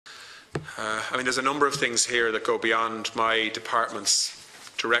I mean, there's a number of things here that go beyond my department's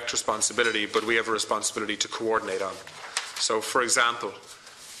direct responsibility, but we have a responsibility to coordinate on. So, for example,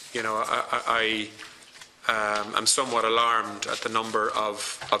 you know, I'm somewhat alarmed at the number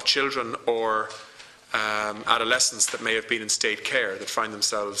of children or adolescents that may have been in state care that find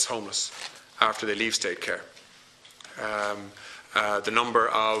themselves homeless after they leave state care. The number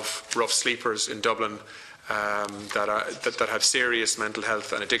of rough sleepers in Dublin that have serious mental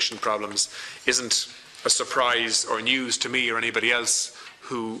health and addiction problems isn't a surprise or news to me or anybody else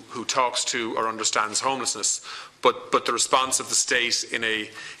who talks to or understands homelessness. But the response of the state in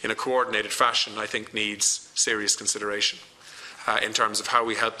a coordinated fashion, I think, needs serious consideration in terms of how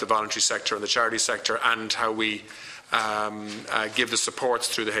we help the voluntary sector and the charity sector, and how we give the supports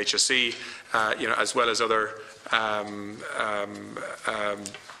through the HSE, you know, as well as other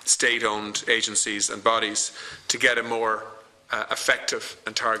state-owned agencies and bodies, to get a more effective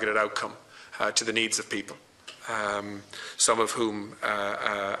and targeted outcome to the needs of people, some of whom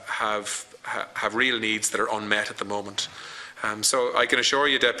have real needs that are unmet at the moment. So I can assure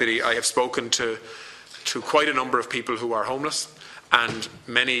you, Deputy, I have spoken to quite a number of people who are homeless, and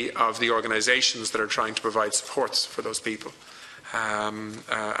many of the organisations that are trying to provide supports for those people.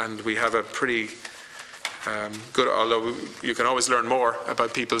 And we have a pretty good, although you can always learn more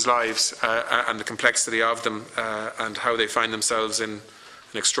about people's lives and the complexity of them and how they find themselves in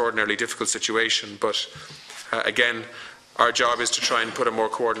an extraordinarily difficult situation. But again, our job is to try and put a more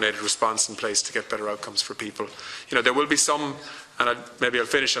coordinated response in place to get better outcomes for people. You know, there will be some, and maybe I'll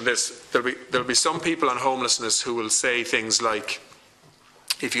finish on this, there'll be some people on homelessness who will say things like,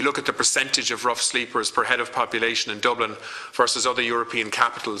 if you look at the percentage of rough sleepers per head of population in Dublin versus other European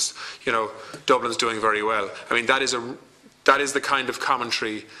capitals, you know, Dublin's doing very well. I mean, that is the kind of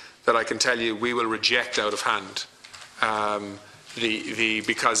commentary that I can tell you we will reject out of hand,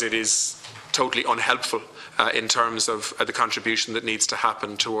 because it is totally unhelpful in terms of the contribution that needs to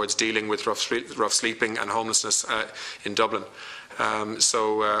happen towards dealing with rough sleeping and homelessness in Dublin.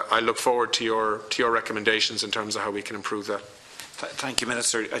 So I look forward to your recommendations in terms of how we can improve that. Thank you,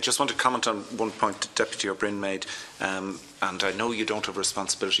 Minister. I just want to comment on one point Deputy O'Brien made, and I know you don't have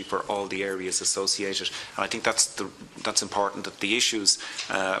responsibility for all the areas associated, and I think that's important, that the issues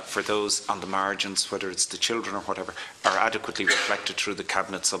for those on the margins, whether it's the children or whatever, are adequately reflected through the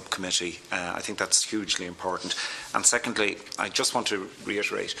Cabinet Subcommittee. I think that's hugely important. And secondly, I just want to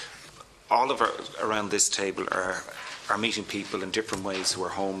reiterate, all of us around this table are meeting people in different ways who are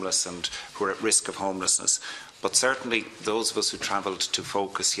homeless and who are at risk of homelessness. But certainly those of us who travelled to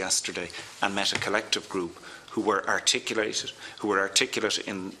Focus yesterday and met a collective group who were articulate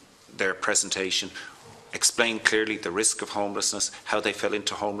in their presentation, explained clearly the risk of homelessness, how they fell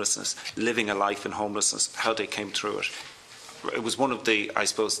into homelessness, living a life in homelessness, how they came through it. It was one of the, I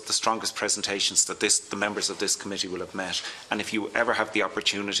suppose, the strongest presentations that the members of this committee will have met. And if you ever have the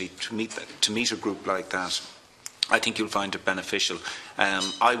opportunity to meet a group like that, I think you'll find it beneficial.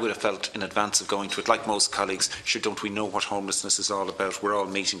 I would have felt in advance of going to it, like most colleagues, sure, don't we know what homelessness is all about? We're all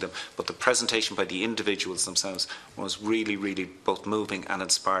meeting them. But the presentation by the individuals themselves was really, really both moving and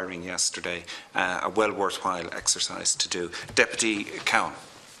inspiring yesterday. A well worthwhile exercise to do. Deputy Cowan.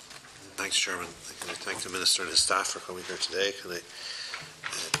 Thanks, Chairman. Can I thank the Minister and his staff for coming here today? Can I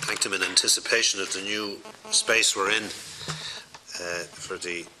thank them in anticipation of the new space we're in for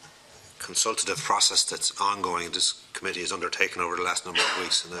the consultative process that's ongoing this committee has undertaken over the last number of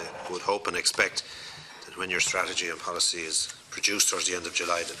weeks, and I would hope and expect that when your strategy and policy is produced towards the end of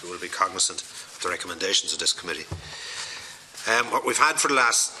July, that we will be cognisant of the recommendations of this committee. What we've had for the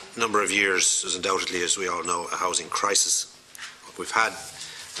last number of years is undoubtedly, as we all know, a housing crisis. What we've had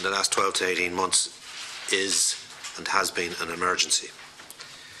in the last 12 to 18 months is and has been an emergency,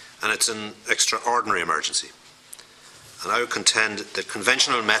 and it's an extraordinary emergency. And I would contend that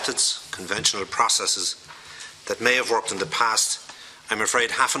conventional methods, conventional processes that may have worked in the past, I'm afraid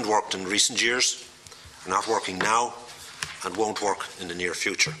haven't worked in recent years, are not working now, and won't work in the near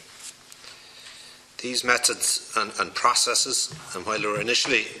future. These methods and processes, and while they were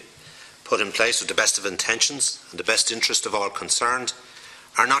initially put in place with the best of intentions and the best interest of all concerned,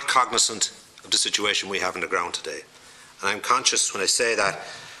 are not cognisant of the situation we have on the ground today. And I'm conscious when I say that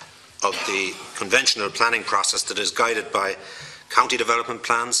of the conventional planning process that is guided by county development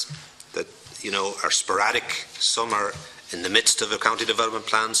plans that, you know, are sporadic. Some are in the midst of a county development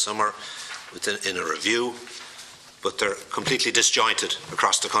plan, some are in a review, but they're completely disjointed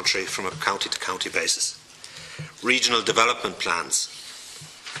across the country from a county to county basis. Regional development plans,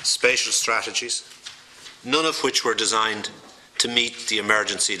 spatial strategies, none of which were designed to meet the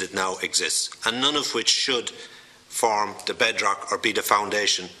emergency that now exists, and none of which should form the bedrock or be the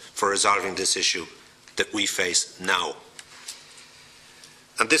foundation for resolving this issue that we face now.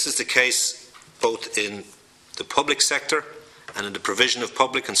 And this is the case both in the public sector and in the provision of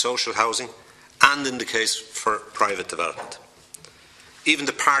public and social housing, and in the case for private development. Even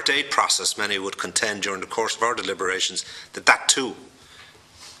the Part 8 process, many would contend during the course of our deliberations, that too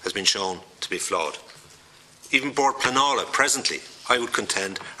has been shown to be flawed. Even Bord Pleanála, presently, I would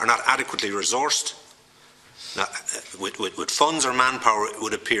contend, are not adequately resourced with funds or manpower, it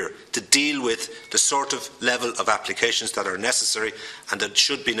would appear, to deal with the sort of level of applications that are necessary and that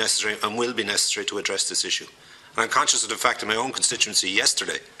should be necessary and will be necessary to address this issue. And I'm conscious of the fact in my own constituency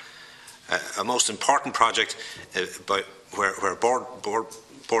yesterday, a most important project where Bord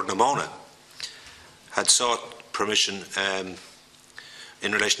Namona had sought permission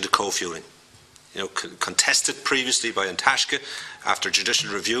in relation to co-fuelling. Contested previously by Antashka after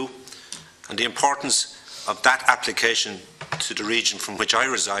judicial review, and the importance of that application to the region from which I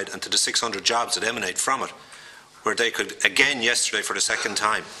reside and to the 600 jobs that emanate from it, where they could again yesterday for the second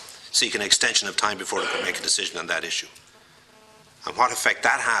time seek an extension of time before they could make a decision on that issue. And what effect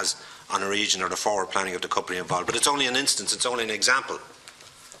that has on a region or the forward planning of the company involved. But it's only an instance, it's only an example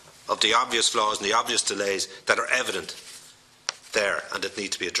of the obvious flaws and the obvious delays that are evident there and that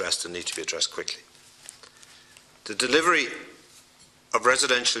need to be addressed and need to be addressed quickly. The delivery of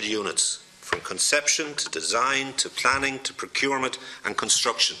residential units from conception to design to planning to procurement and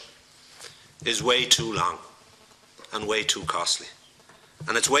construction is way too long and way too costly.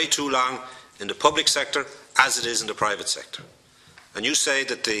 And it's way too long in the public sector as it is in the private sector. And you say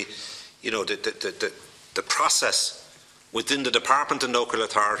that the process within the department and local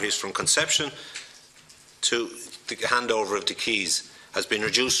authorities from conception to the handover of the keys has been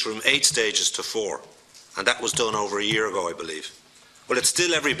reduced from 8 stages to 4, and that was done over a year ago, I believe. Well, it's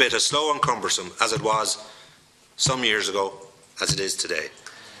still every bit as slow and cumbersome as it was some years ago as it is today.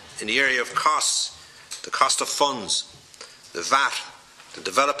 In the area of costs, the cost of funds, the VAT, the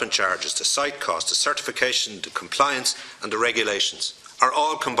development charges, the site cost, the certification, the compliance and the regulations are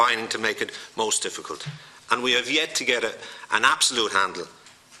all combining to make it most difficult. And we have yet to get an absolute handle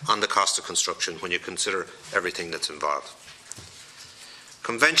on the cost of construction when you consider everything that's involved.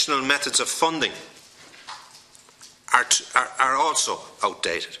 Conventional methods of funding are also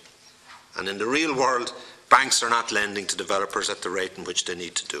outdated. And in the real world, banks are not lending to developers at the rate in which they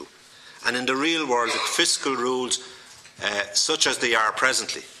need to do. And in the real world, fiscal rules, such as they are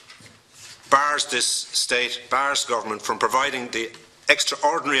presently, bars this state, bars government from providing the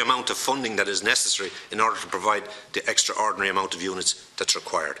extraordinary amount of funding that is necessary in order to provide the extraordinary amount of units that's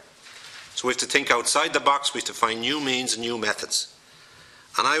required. So we have to think outside the box, we have to find new means and new methods.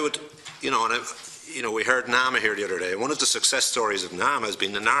 And I would, we heard NAMA here the other day, and one of the success stories of NAMA has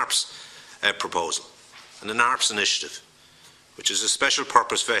been the NARPS proposal and the NARPS initiative, which is a special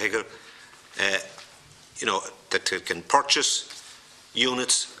purpose vehicle that can purchase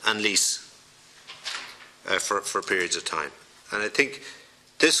units and lease for periods of time. And I think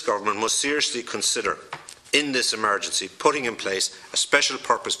this government must seriously consider, in this emergency, putting in place a special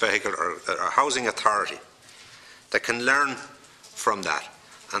purpose vehicle or a housing authority that can learn from that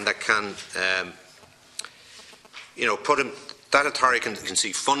and that can, that authority can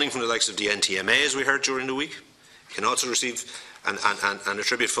seek funding from the likes of the NTMA, as we heard during the week. It can also receive and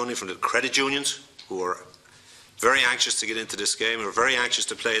attribute funding from the credit unions, who are very anxious to get into this game, who are very anxious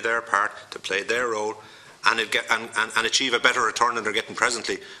to play their part, to play their role, and achieve a better return than they're getting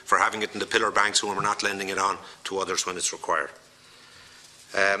presently for having it in the pillar banks who are not lending it on to others when it's required.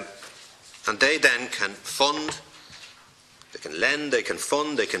 And they then can fund, they can lend, they can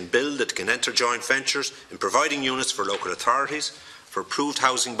fund, they can build, they can enter joint ventures in providing units for local authorities, for approved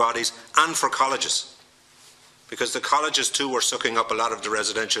housing bodies and for colleges. Because the colleges too are sucking up a lot of the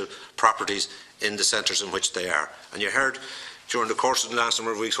residential properties in the centres in which they are. And you heard during the course of the last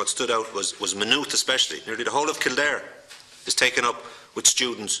number of weeks what stood out was Maynooth especially. Nearly the whole of Kildare is taken up with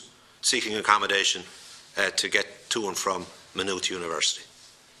students seeking accommodation to get to and from Maynooth University.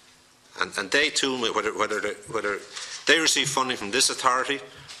 And they too, whether they receive funding from this authority,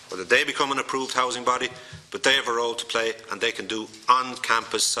 whether they become an approved housing body, but they have a role to play and they can do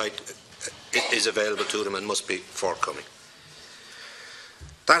on-campus site. It is available to them and must be forthcoming.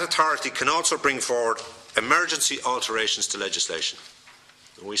 That authority can also bring forward emergency alterations to legislation.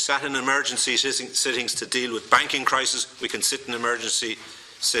 When we sat in emergency sittings to deal with banking crisis, we can sit in emergency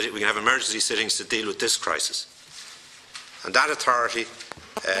we can have emergency sittings to deal with this crisis. And that authority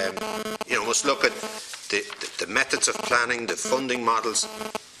must look at the methods of planning, the funding models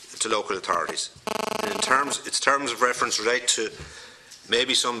to local authorities. And its terms of reference relate to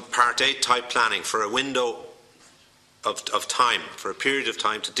maybe some Part 8 type planning for a window of time, for a period of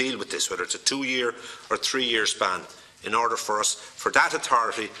time to deal with this, whether it's a 2-year or 3-year span, in order for that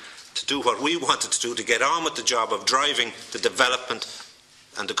authority to do what we wanted to do, to get on with the job of driving the development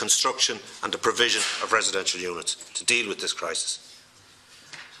and the construction and the provision of residential units to deal with this crisis.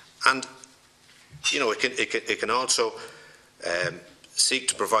 And, you know, it can also seek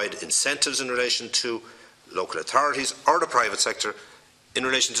to provide incentives in relation to local authorities or the private sector in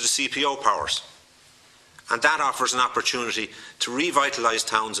relation to the CPO powers. And that offers an opportunity to revitalise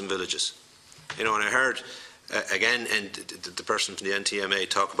towns and villages. You know, and I heard again, and the person from the NTMA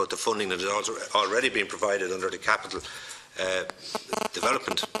talk about the funding that has already been provided under the Capital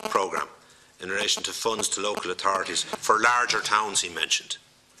Development Programme in relation to funds to local authorities for larger towns, he mentioned.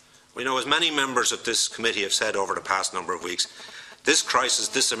 We know, as many members of this committee have said over the past number of weeks, this crisis,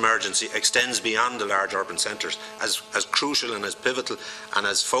 this emergency extends beyond the large urban centres, as crucial and as pivotal and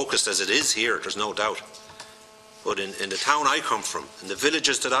as focused as it is here, there's no doubt. But in the town I come from, in the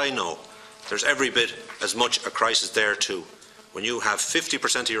villages that I know, there's every bit as much a crisis there too. When you have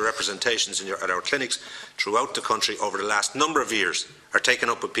 50% of your representations at our clinics throughout the country over the last number of years are taken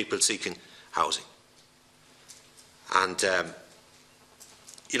up with people seeking housing. And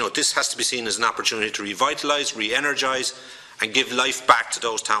you know, this has to be seen as an opportunity to revitalise, re-energise and give life back to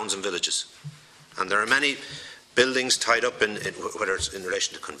those towns and villages. And there are many buildings tied up in whether it's in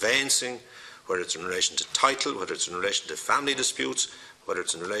relation to conveyancing, whether it's in relation to title, whether it's in relation to family disputes, whether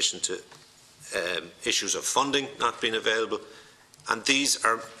it's in relation to issues of funding not being available. And these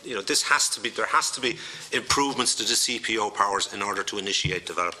are, you know, there has to be improvements to the CPO powers in order to initiate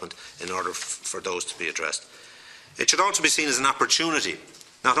development, in order for those to be addressed. It should also be seen as an opportunity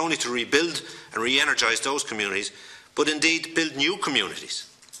not only to rebuild and re-energise those communities, but indeed build new communities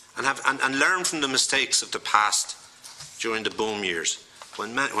and learn from the mistakes of the past during the boom years,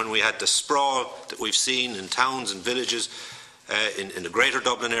 when we had the sprawl that we've seen in towns and villages in the Greater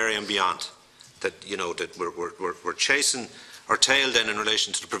Dublin area and beyond. That, you know, that we're chasing our tail then in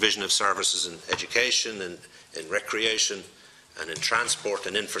relation to the provision of services in education and in recreation and in transport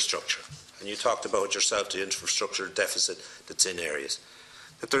and infrastructure. And you talked about yourself the infrastructure deficit that's in areas.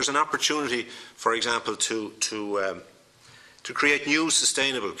 That there's an opportunity, for example, to create new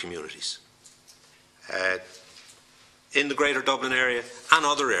sustainable communities in the Greater Dublin area and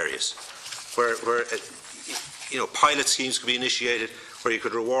other areas where you know, pilot schemes could be initiated where you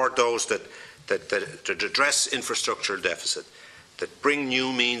could reward those that address infrastructure deficit, that bring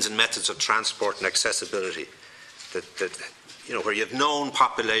new means and methods of transport and accessibility, that you know, where you have known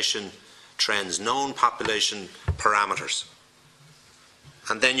population trends, known population parameters,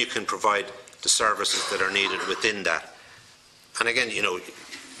 and then you can provide the services that are needed within that. And again, you know,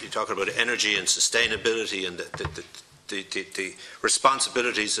 you're talking about energy and sustainability and the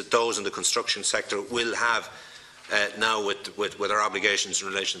responsibilities that those in the construction sector will have now with our obligations in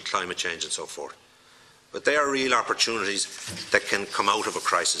relation to climate change and so forth. But they are real opportunities that can come out of a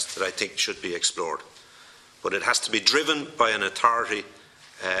crisis that I think should be explored. But it has to be driven by an authority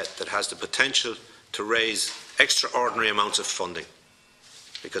that has the potential to raise extraordinary amounts of funding.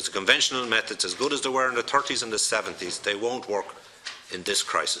 Because the conventional methods, as good as they were in the 30s and the 70s, they won't work in this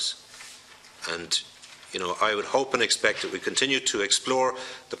crisis. And you know, I would hope and expect that we continue to explore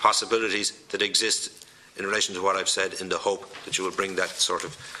the possibilities that exist in relation to what I've said, in the hope that you will bring that sort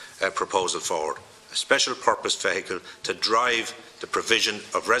of proposal forward. A special purpose vehicle to drive the provision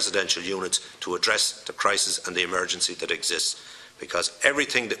of residential units to address the crisis and the emergency that exists. Because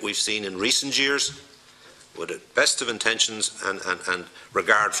everything that we've seen in recent years, with the best of intentions and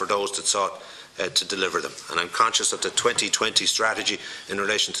regard for those that sought to deliver them. And I'm conscious of the 2020 strategy in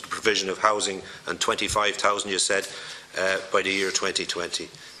relation to the provision of housing, and 25,000 you said by the year 2020.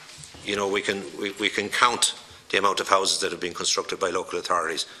 You know, we can count the amount of houses that have been constructed by local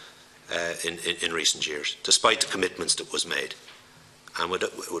authorities in recent years, despite the commitments that was made. And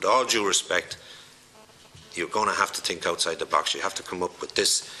with all due respect, you're going to have to think outside the box. You have to come up with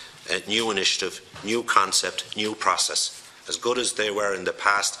this new initiative, new concept, new process. As good as they were in the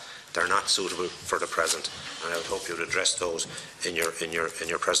past, they're not suitable for the present. And I would hope you'd address those in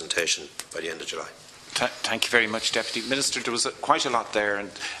your presentation by the end of July. Thank you very much, Deputy Minister. There was quite a lot there, and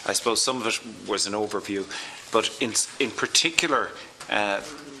I suppose some of it was an overview. But in particular,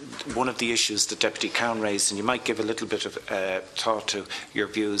 one of the issues that Deputy Cowan raised, and you might give a little bit of thought to your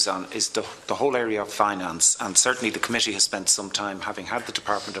views on, is the whole area of finance. And certainly the committee has spent some time, having had the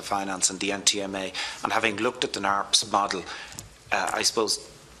Department of Finance and the NTMA, and having looked at the NARPS model. I suppose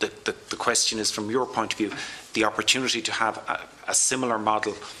the question is, from your point of view, the opportunity to have a similar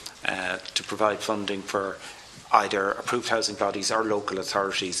model to provide funding for either approved housing bodies or local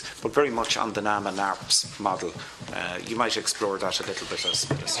authorities, but very much on the NAMA NARPS model. You might explore that a little bit as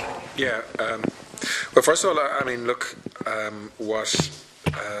Minister. Yeah. Well, first of all, I mean, look, what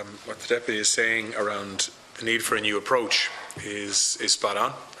the Deputy is saying around the need for a new approach is spot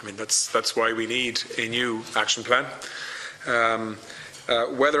on. I mean, that's why we need a new action plan.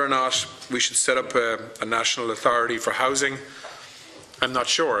 Whether or not we should set up a national authority for housing, I'm not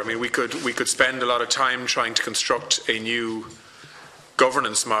sure. I mean, we could spend a lot of time trying to construct a new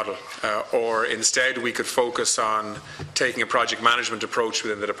governance model, or instead we could focus on taking a project management approach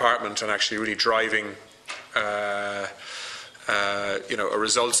within the department and actually really driving a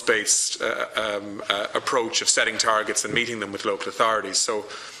results-based approach of setting targets and meeting them with local authorities. So,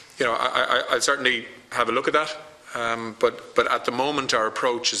 I'd certainly have a look at that. But at the moment, our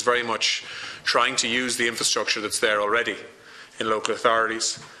approach is very much trying to use the infrastructure that's there already in local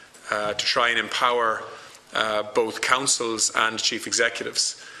authorities to try and empower both councils and chief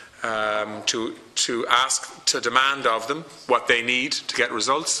executives to demand of them what they need to get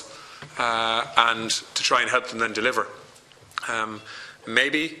results and to try and help them then deliver.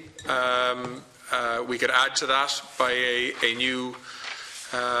 Maybe we could add to that by a new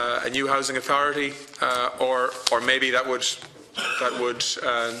housing authority, or maybe that would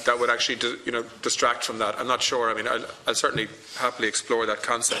actually distract from that. I'm not sure. I mean, I'll certainly happily explore that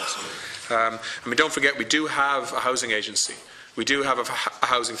concept. I mean, don't forget, we do have a housing agency. We do have a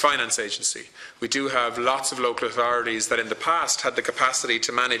housing finance agency. We do have lots of local authorities that in the past had the capacity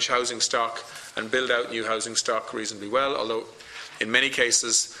to manage housing stock and build out new housing stock reasonably well, although in many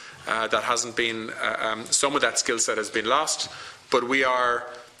cases that hasn't been, some of that skill set has been lost, but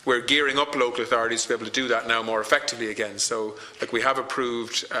we're gearing up local authorities to be able to do that now more effectively again. So, like, we have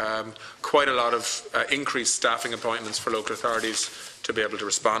approved quite a lot of increased staffing appointments for local authorities to be able to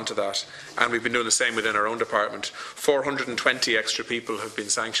respond to that. And we've been doing the same within our own department. 420 extra people have been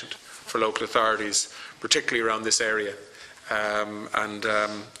sanctioned for local authorities, particularly around this area. And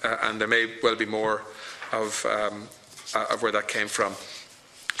there may well be more of where that came from.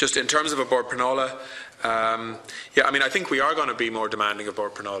 Just in terms of a Board Prinola, yeah, I mean, I think we are going to be more demanding of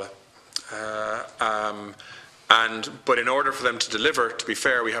Board Prinola. But in order for them to deliver, to be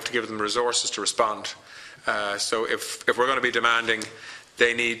fair, we have to give them resources to respond. So if we're going to be demanding,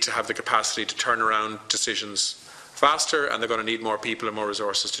 they need to have the capacity to turn around decisions faster, and they're going to need more people and more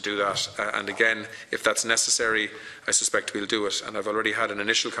resources to do that. And again, if that's necessary, I suspect we'll do it. And I've already had an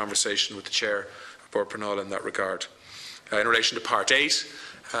initial conversation with the Chair of Board Prinola in that regard. In relation to Part 8,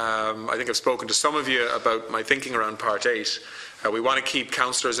 I think I've spoken to some of you about my thinking around Part 8. We want to keep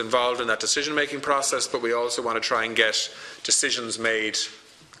councillors involved in that decision-making process, but we also want to try and get decisions made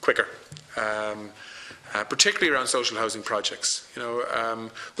quicker, particularly around social housing projects.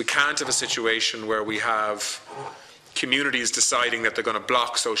 We can't have a situation where we have communities deciding that they're going to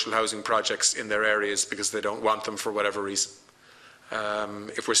block social housing projects in their areas because they don't want them for whatever reason.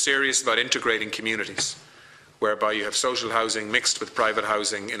 If we're serious about integrating communities, whereby you have social housing mixed with private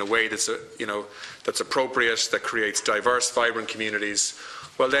housing in a way that's that's appropriate, that creates diverse, vibrant communities,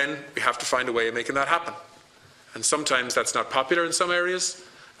 well then we have to find a way of making that happen. And sometimes that's not popular in some areas,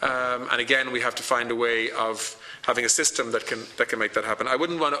 and again we have to find a way of having a system that can make that happen. I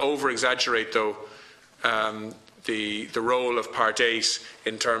wouldn't want to over-exaggerate though the role of Part 8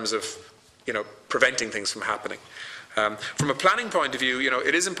 in terms of preventing things from happening. From a planning point of view,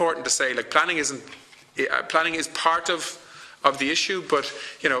 it is important to say, like, planning is part of the issue, but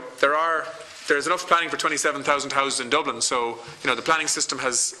there's enough planning for 27,000 houses in Dublin, so the planning system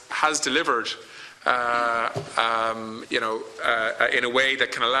has delivered in a way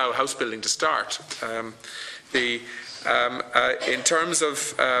that can allow house building to start. In terms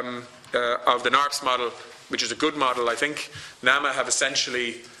of the NARPS model, which is a good model, I think NAMA have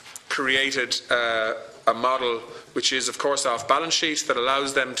essentially created a model which is, of course, off balance sheet, that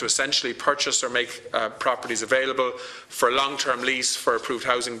allows them to essentially purchase or make properties available for long-term lease for approved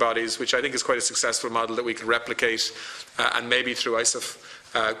housing bodies, which I think is quite a successful model that we can replicate, and maybe through ISAF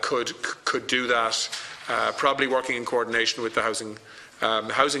could do that, probably working in coordination with the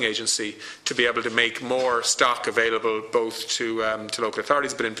housing agency to be able to make more stock available both to local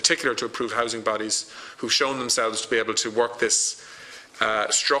authorities, but in particular to approved housing bodies who've shown themselves to be able to work this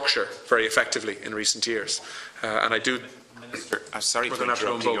structure very effectively in recent years. And I do... Minister, I'm sorry to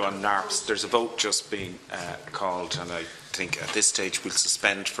interrupt you on NARPS. There's a vote just being called, and I think at this stage we'll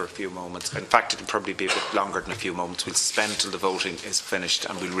suspend for a few moments. In fact, it'll probably be a bit longer than a few moments. We'll suspend till the voting is finished,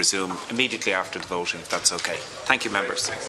 and we'll resume immediately after the voting, if that's okay. Thank you, members.